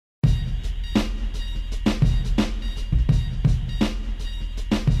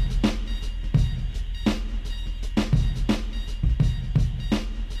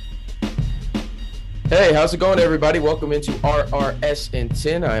Hey, how's it going, everybody? Welcome into RRS in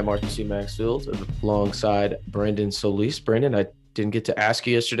 10. I am RC Maxfield alongside Brendan Solis. Brendan, I didn't get to ask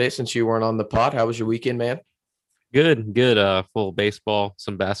you yesterday since you weren't on the pod. How was your weekend, man? Good, good. Full baseball,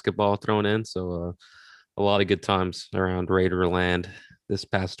 some basketball thrown in. So a lot of good times around Raiderland this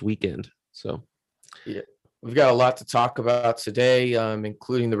past weekend. So Yeah, we've got a lot to talk about today,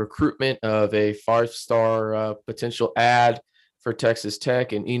 including the recruitment of a five-star potential ad for Texas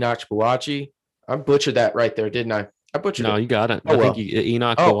Tech and Enoch Buachi. I butchered that right there, didn't I? I butchered no, it. you got it. Oh, I think well.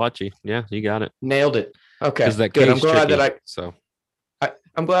 Enoch Oh, Kawachi. Yeah, you got it. nailed it. Because Okay, that good. K's tricky. So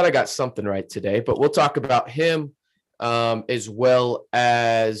I'm glad I got something right today, but we'll talk about him as well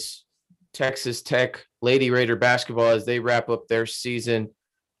as Texas Tech Lady Raider basketball as they wrap up their season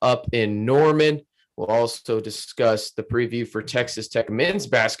up in Norman. We'll also discuss the preview for Texas Tech men's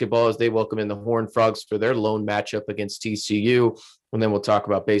basketball as they welcome in the Horned Frogs for their lone matchup against TCU. And then we'll talk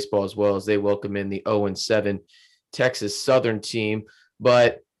about baseball as well as they welcome in the 0-7 Texas Southern team.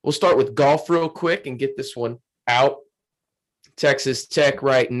 But we'll start with golf real quick and get this one out. Texas Tech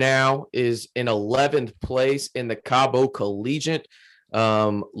right now is in 11th place in the Cabo Collegiate.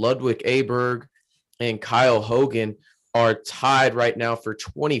 Ludwig Aberg and Kyle Hogan are tied right now for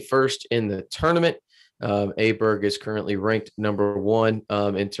 21st in the tournament. Aberg is currently ranked number one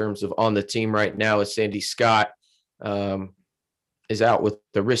in terms of on the team right now, as Sandy Scott is out with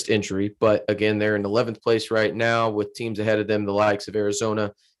the wrist injury. But again, they're in 11th place right now with teams ahead of them, the likes of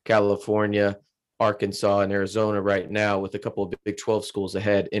Arizona, California, Arkansas, and Arizona right now, with a couple of Big 12 schools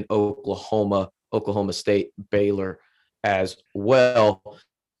ahead in Oklahoma, Oklahoma State, Baylor as well.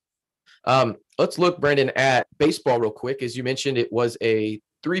 Let's look, Brandon, at baseball real quick. As you mentioned, it was a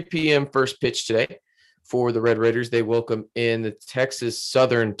 3 p.m. first pitch today for the Red Raiders. They welcome in the Texas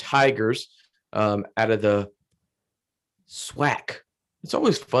Southern Tigers out of the SWAC. It's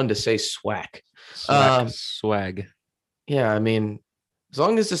always fun to say SWAC. swag. Yeah, I mean, as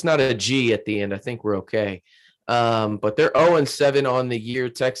long as it's not a G at the end, I think we're okay. But they're 0-7 on the year.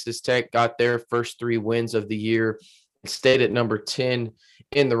 Texas Tech got their first 3 wins of the year, stayed at number 10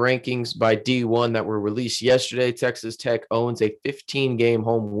 in the rankings by D1 that were released yesterday. Texas Tech owns a 15-game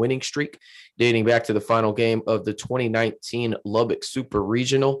home winning streak dating back to the final game of the 2019 Lubbock Super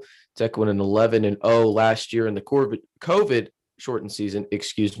Regional. Tech went an 11-0 last year in the COVID shortened season,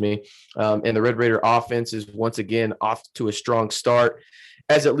 and the Red Raider offense is once again off to a strong start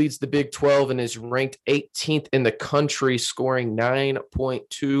as it leads the Big 12 and is ranked 18th in the country, scoring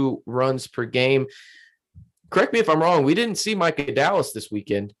 9.2 runs per game. Correct me if I'm wrong. We didn't see Micah Dallas this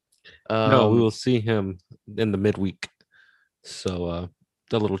weekend. No, we will see him in the midweek. So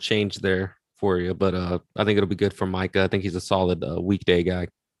a little change there for you, but I think it'll be good for Micah. I think he's a solid weekday guy.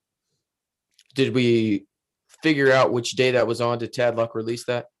 Did we figure out which day that was on? Did Tad Luck release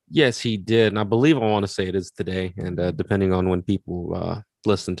that? Yes, he did, and I believe I want to say it is today, and depending on when people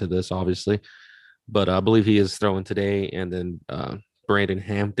listen to this, obviously, but I believe he is throwing today, and then Brandon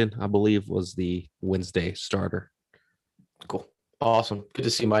Hampton, I believe, was the Wednesday starter. Cool. Awesome. Good to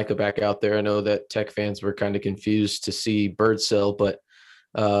see Micah back out there. I know that Tech fans were kind of confused to see Birdsell, but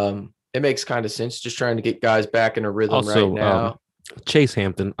it makes kind of sense. Just trying to get guys back in a rhythm Also, right now. Chase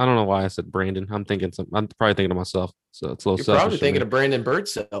Hampton. I don't know why I said Brandon. I'm probably thinking to myself. So it's a little You're selfish. probably thinking of Brandon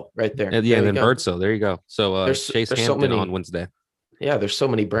Birdsell right there. And, yeah, and then Birdsell. There you go. So Chase Hampton so many, on Wednesday. Yeah, there's so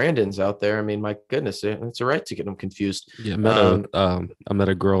many Brandons out there. I mean, my goodness, it's all right to get them confused. Yeah, I met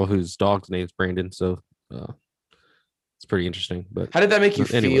a girl whose dog's name's Brandon, so it's pretty interesting. But how did that make you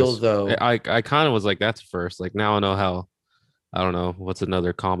feel, though? I kind of was like, that's first. Like now I know how. I don't know what's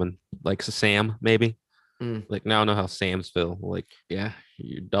another common, like Sam maybe. Like now I know how Sam's feel. Like, yeah,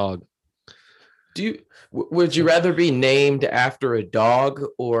 your dog. Would you rather be named after a dog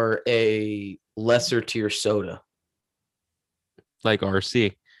or a lesser tier soda? Like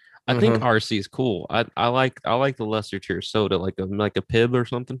RC. I think RC is cool. I like the lesser tier soda, like a Pib or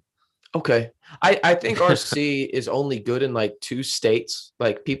something. Okay. I think RC is only good in like 2 states.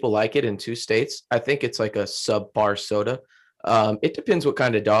 Like people like it in 2 states. I think it's like a subpar soda. It depends what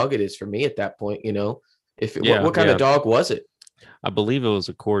kind of dog it is for me at that point, what kind of dog was it? I believe it was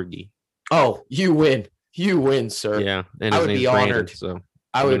a corgi. Oh, you win, sir. Yeah, and I would be honored. Brandon, so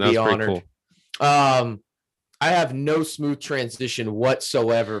I would be honored. Cool. I have no smooth transition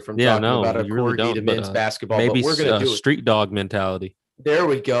whatsoever from talking about a corgi really to men's basketball. Maybe but we're gonna do street dog mentality. There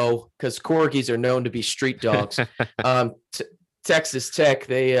we go, because corgis are known to be street dogs. Texas Tech,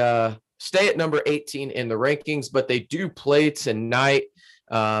 they stay at number 18 in the rankings, but they do play tonight.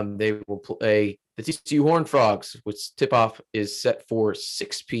 They will play the TCU Horned Frogs, which tip-off is set for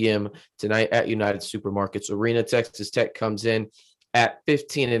 6 p.m. tonight at United Supermarkets Arena. Texas Tech comes in at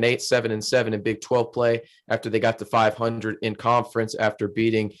 15-8, 7-7 in Big 12 play after they got to 500 in conference after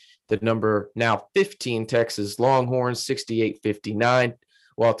beating the number now 15 Texas Longhorns 68-59.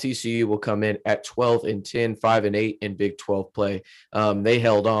 While TCU will come in at 12-10, 5-8 in Big 12 play. They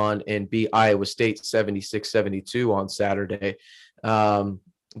held on and beat Iowa State 76-72 on Saturday.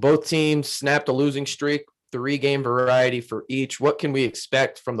 Both teams snapped a losing streak, 3-game variety for each. What can we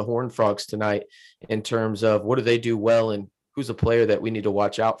expect from the Horned Frogs tonight in terms of what do they do well and who's a player that we need to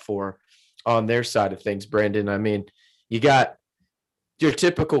watch out for on their side of things, Brandon? I mean, you got your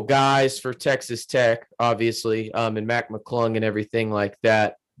typical guys for Texas Tech, obviously, and Mac McClung and everything like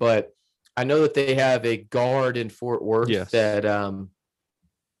that. But I know that they have a guard in Fort Worth that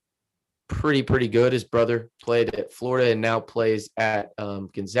pretty good. His brother played at Florida and now plays at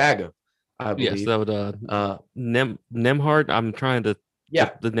Gonzaga, I believe. Yes, that would Nembhard. I'm trying to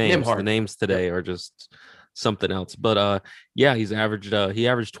the names. Nembhard. The names today are just something else. But yeah, he averaged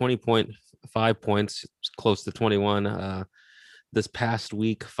 20.5 points, close to 21. This past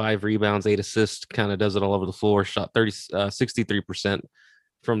week, 5 rebounds, 8 assists, kind of does it all over the floor. Shot 63%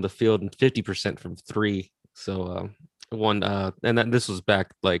 from the field and 50% from 3. So and then this was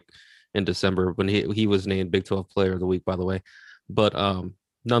back like in December when he was named Big 12 Player of the Week, by the way. But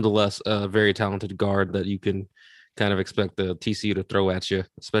nonetheless, a very talented guard that you can kind of expect the TCU to throw at you.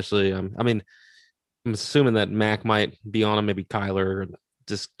 Especially, I mean, I'm assuming that Mac might be on him, maybe Kyler.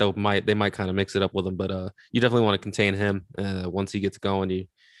 Just they might kind of mix it up with him, but you definitely want to contain him once he gets going. You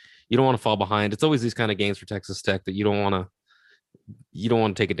don't want to fall behind. It's always these kind of games for Texas Tech that you don't want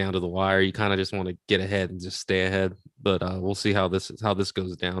to take it down to the wire. You kind of just want to get ahead and just stay ahead. But we'll see how this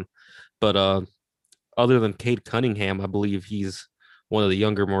goes down. But other than Cade Cunningham, I believe he's one of the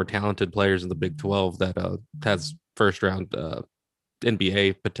younger, more talented players in the Big 12 that has first round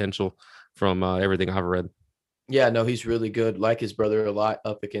NBA potential from everything I've read. Yeah, no, he's really good. Like his brother a lot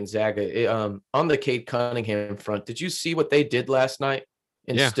up at Gonzaga. On the Cade Cunningham front, did you see what they did last night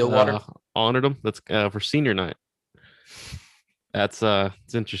in Stillwater? Honored him. That's for senior night. That's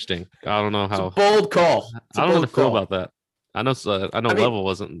it's interesting. I don't know how. It's a bold call. I don't know how to feel about that. I know Level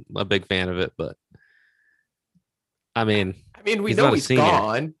wasn't a big fan of it, but I mean, we know he's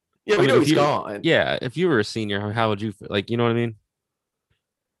gone. Yeah, we know he's gone. Yeah, if you were a senior, how would you feel? Like, you know what I mean?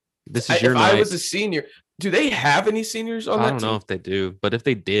 This is your night. If I was a senior. Do they have any seniors on that team? I don't know if they do, but if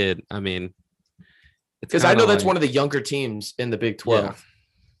they did, I mean, because I know that's one of the younger teams in the Big 12.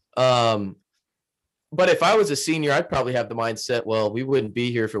 Yeah. But if I was a senior, I'd probably have the mindset, well, we wouldn't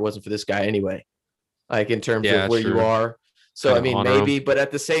be here if it wasn't for this guy anyway, like in terms of where you are. So, I mean, maybe, but at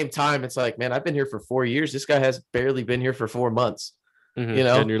the same time, it's like, man, I've been here for 4 years. This guy has barely been here for 4 months, and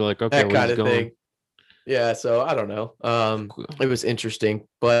you're like, okay, that kind of thing. Yeah. So I don't know. It was interesting,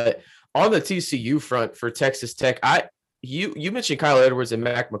 but on the TCU front for Texas Tech, you mentioned Kyle Edwards and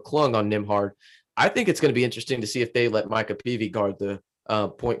Mac McClung on Nembhard. I think it's going to be interesting to see if they let Micah Peavy guard the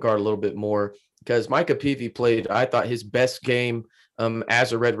point guard a little bit more, because Micah Peavy played, I thought, his best game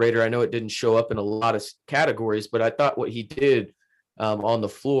as a Red Raider. I know it didn't show up in a lot of categories, but I thought what he did on the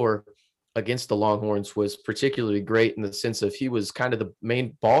floor against the Longhorns was particularly great in the sense of he was kind of the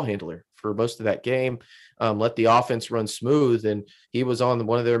main ball handler for most of that game. Let the offense run smooth, and he was on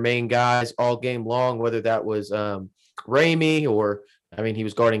one of their main guys all game long, whether that was Ramey or, I mean, he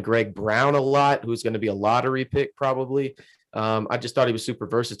was guarding Greg Brown a lot, who's going to be a lottery pick probably. I just thought he was super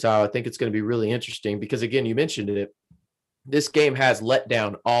versatile. I think it's going to be really interesting because, again, you mentioned it. This game has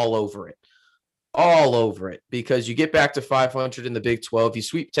letdown all over it because you get back to 500 in the Big 12. You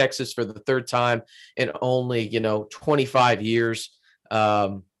sweep Texas for the third time in only, 25 years. I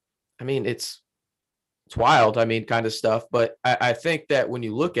mean, it's wild. I mean, kind of stuff. But I think that when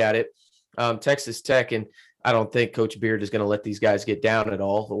you look at it, Texas Tech, and I don't think Coach Beard is going to let these guys get down at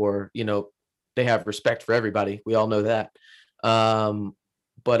all, or, they have respect for everybody. We all know that.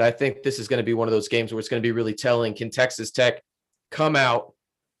 But I think this is going to be one of those games where it's going to be really telling. Can Texas Tech come out,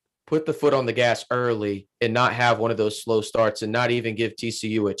 put the foot on the gas early, and not have one of those slow starts and not even give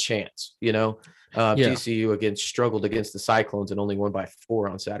TCU a chance? TCU again struggled against the Cyclones and only won by 4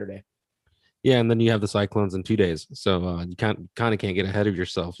 on Saturday. Yeah, and then you have the Cyclones in 2 days, so you kind of can't get ahead of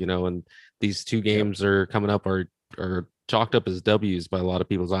yourself, And these 2 games are coming up are chalked up as W's by a lot of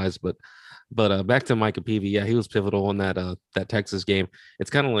people's eyes. But back to Micah Peavy, yeah, he was pivotal in that Texas game. It's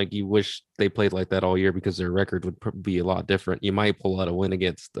kind of like you wish they played like that all year because their record would be a lot different. You might pull out a win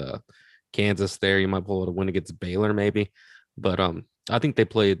against Kansas there. You might pull out a win against Baylor maybe, but I think they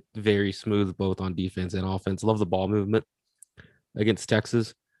played very smooth both on defense and offense. Love the ball movement against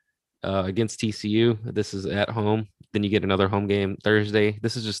Texas. Against TCU, this is at home. Then you get another home game Thursday.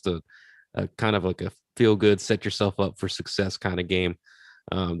 This is just a a kind of like a feel good, set yourself up for success kind of game.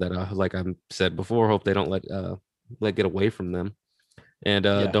 That like I said before, hope they don't let get away from them, and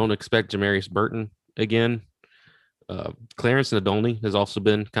Yeah. don't expect Jamarius Burton again. Clarence Nadolny has also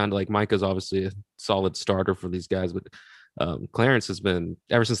been kind of like Micah's obviously a solid starter for these guys, but Clarence has been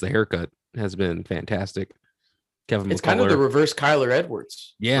ever since the haircut has been fantastic. Kevin It's kind of the McCullough, reverse Kyler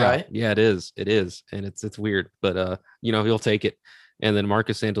Edwards, yeah, right? yeah, it is, and it's weird, but he'll take it. And then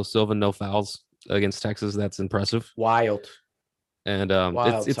Marcus Santos Silva, no fouls against Texas, that's impressive. Wild, And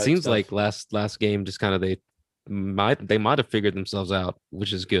wild it type seems like stuff. last game just kind of they might have figured themselves out,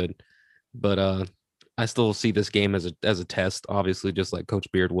 which is good. But I still see this game as a test, obviously, just like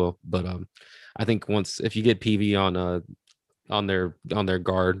Coach Beard will. But I think once if you get PV on their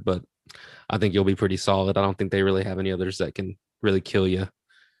guard, but I think you'll be pretty solid. I don't think they really have any others that can really kill you.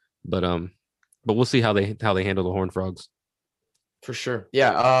 But we'll see how they handle the Horned Frogs. For sure.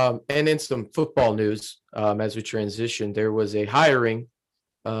 Yeah. And in some football news, as we transition, there was a hiring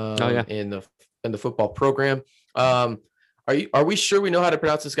Oh yeah, in the football program. Are we sure we know how to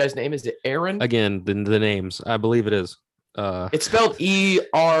pronounce this guy's name? Is it Aaron? again the names. I believe it is. It's spelled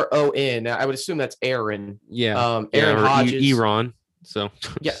Eron. I would assume that's Aaron. Yeah, yeah, Aaron or Hodges. Iran. So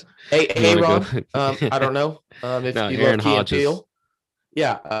Yeah. you want Aaron. to go? I don't know. If No, you love Aaron Key and Hodges. Peele.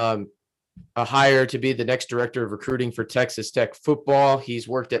 Yeah. A hire to be the next director of recruiting for Texas Tech football. He's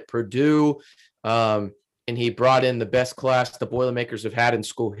worked at Purdue, and he brought in the best class the Boilermakers have had in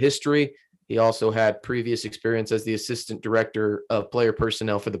school history. He also had previous experience as the assistant director of player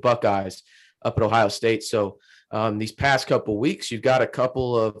personnel for the Buckeyes up at Ohio State. So these past couple weeks, you've got a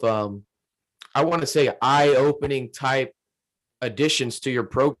couple of, I want to say, eye-opening type additions to your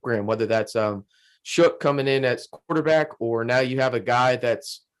program, whether that's Shook coming in as quarterback, or now you have a guy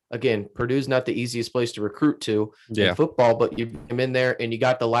that's, again, Purdue's not the easiest place to recruit to in Yeah, football, but you come in there and you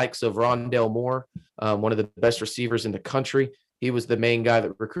got the likes of Rondell Moore, one of the best receivers in the country. He was the main guy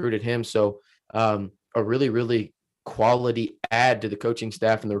that recruited him. So a really, really quality add to the coaching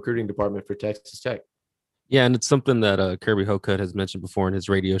staff and the recruiting department for Texas Tech. yeah, and it's something that Kirby Hocutt has mentioned before in his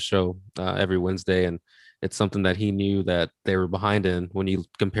radio show every Wednesday, and it's something that he knew that they were behind in when you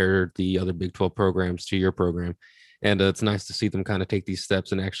compared the other Big 12 programs to your program. And it's nice to see them kind of take these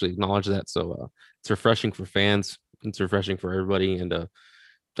steps and actually acknowledge that. So it's refreshing for fans. It's refreshing for everybody. And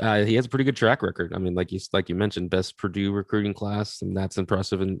he has a pretty good track record. I mean, like you mentioned, best Purdue recruiting class, and that's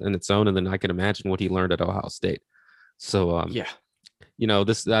impressive in its own. And then I can imagine what he learned at Ohio State. So Yeah.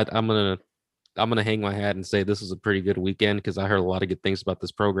 this that I'm gonna hang my hat and say this is a pretty good weekend because I heard a lot of good things about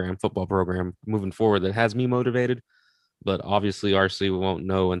this football program moving forward that has me motivated. But obviously, RC we won't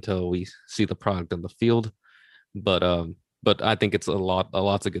know until we see the product on the field. But I think it's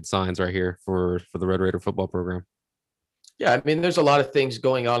lots of good signs right here for the Red Raider football program. Yeah, I mean, there's a lot of things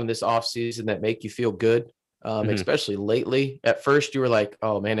going on in this offseason that make you feel good, Mhm. especially lately. At first, you were like,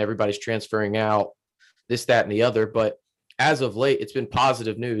 oh man, everybody's transferring out, this, that, and the other. But as of late, it's been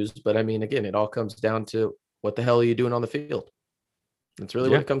positive news. But I mean, again, it all comes down to what the hell are you doing on the field? That's really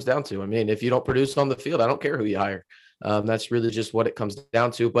what Yeah, it comes down to. I mean, if you don't produce on the field, I don't care who you hire. That's really just what it comes down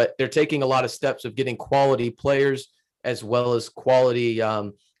to. But they're taking a lot of steps of getting quality players as well as quality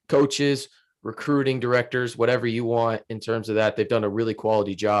coaches, recruiting directors, whatever you want in terms of that. They've done a really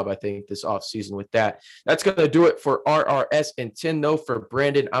quality job, I think, this offseason with that. That's going to do it for RRS and 10 No. For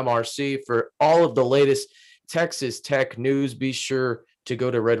Brandon, I'm RC. For all of the latest Texas Tech news, be sure to go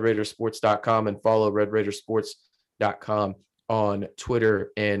to RedRaidersports.com and follow RedRaidersports.com on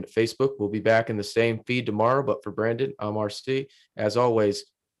Twitter and Facebook. We'll be back in the same feed tomorrow. But for Brandon, I'm RC. As always,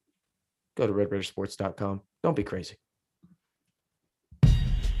 go to RedRaidersports.com. Don't be crazy.